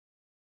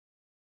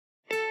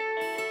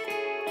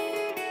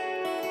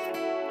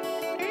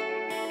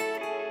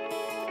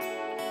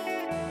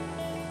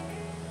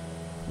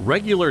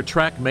Regular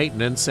track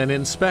maintenance and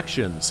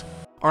inspections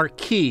are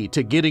key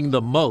to getting the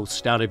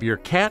most out of your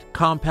CAT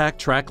compact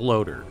track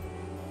loader.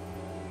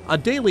 A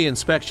daily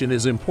inspection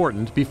is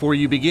important before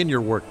you begin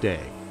your workday.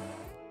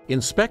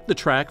 Inspect the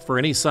track for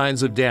any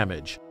signs of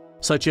damage,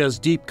 such as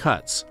deep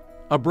cuts,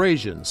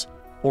 abrasions,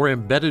 or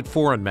embedded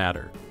foreign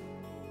matter.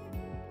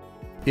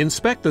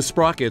 Inspect the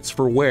sprockets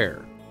for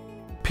wear.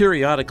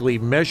 Periodically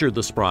measure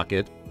the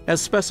sprocket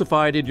as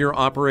specified in your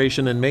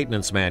operation and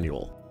maintenance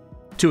manual.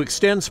 To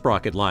extend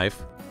sprocket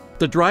life,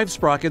 the drive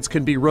sprockets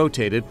can be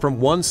rotated from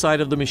one side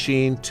of the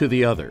machine to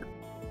the other.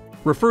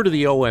 Refer to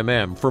the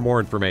OMM for more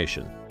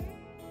information.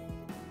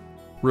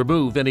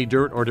 Remove any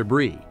dirt or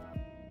debris.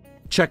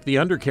 Check the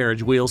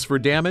undercarriage wheels for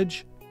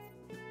damage.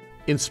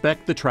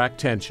 Inspect the track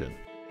tension.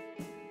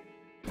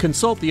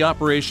 Consult the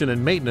Operation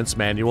and Maintenance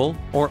Manual,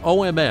 or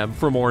OMM,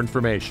 for more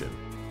information.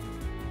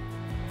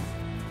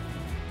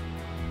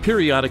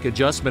 Periodic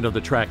adjustment of the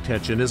track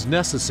tension is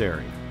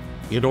necessary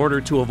in order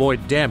to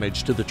avoid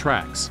damage to the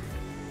tracks.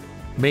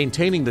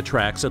 Maintaining the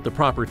tracks at the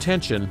proper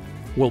tension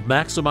will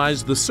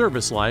maximize the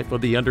service life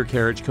of the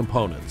undercarriage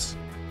components.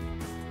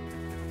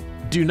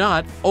 Do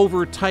not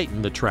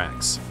over-tighten the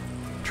tracks.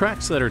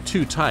 Tracks that are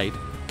too tight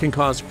can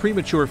cause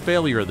premature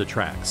failure of the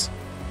tracks.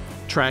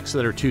 Tracks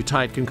that are too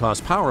tight can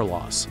cause power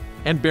loss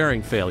and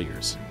bearing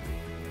failures.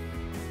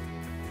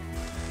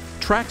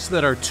 Tracks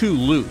that are too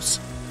loose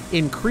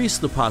increase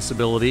the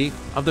possibility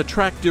of the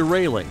track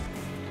derailing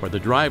or the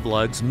drive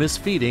lugs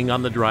misfeeding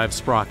on the drive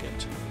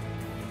sprocket.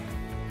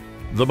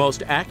 The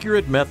most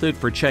accurate method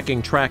for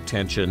checking track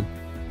tension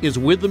is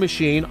with the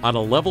machine on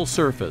a level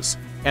surface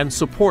and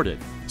supported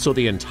so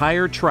the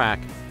entire track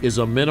is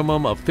a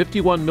minimum of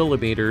 51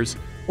 millimeters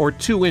or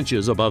 2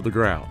 inches above the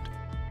ground.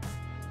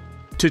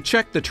 To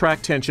check the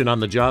track tension on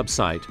the job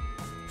site,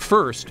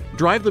 first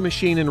drive the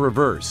machine in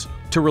reverse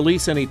to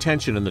release any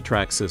tension in the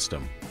track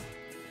system.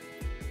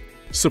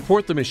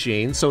 Support the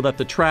machine so that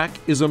the track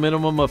is a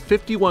minimum of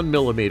 51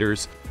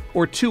 millimeters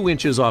or 2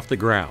 inches off the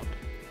ground.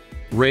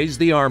 Raise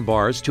the arm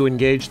bars to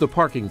engage the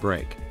parking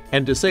brake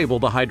and disable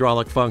the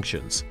hydraulic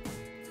functions.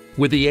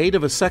 With the aid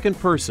of a second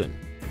person,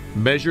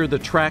 measure the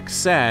track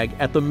sag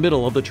at the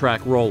middle of the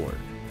track roller.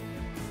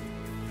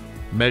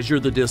 Measure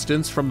the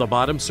distance from the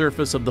bottom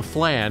surface of the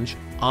flange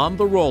on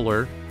the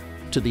roller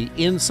to the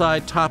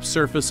inside top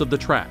surface of the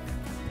track.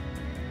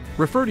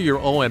 Refer to your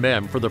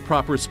OMM for the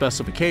proper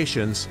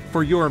specifications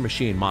for your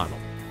machine model.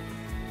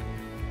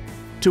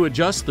 To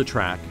adjust the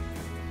track,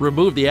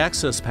 remove the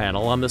access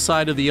panel on the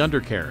side of the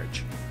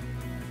undercarriage.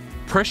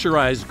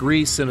 Pressurized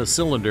grease in a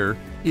cylinder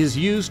is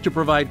used to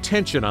provide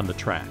tension on the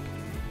track.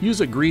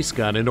 Use a grease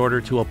gun in order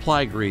to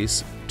apply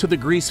grease to the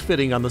grease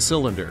fitting on the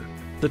cylinder.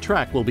 The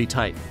track will be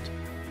tightened.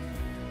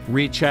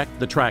 Recheck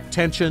the track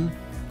tension.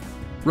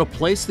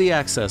 Replace the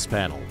access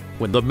panel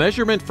when the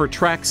measurement for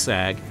track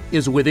sag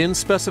is within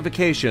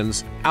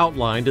specifications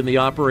outlined in the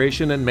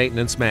Operation and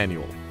Maintenance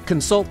Manual.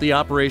 Consult the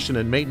Operation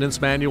and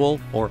Maintenance Manual,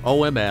 or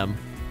OMM,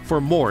 for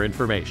more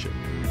information.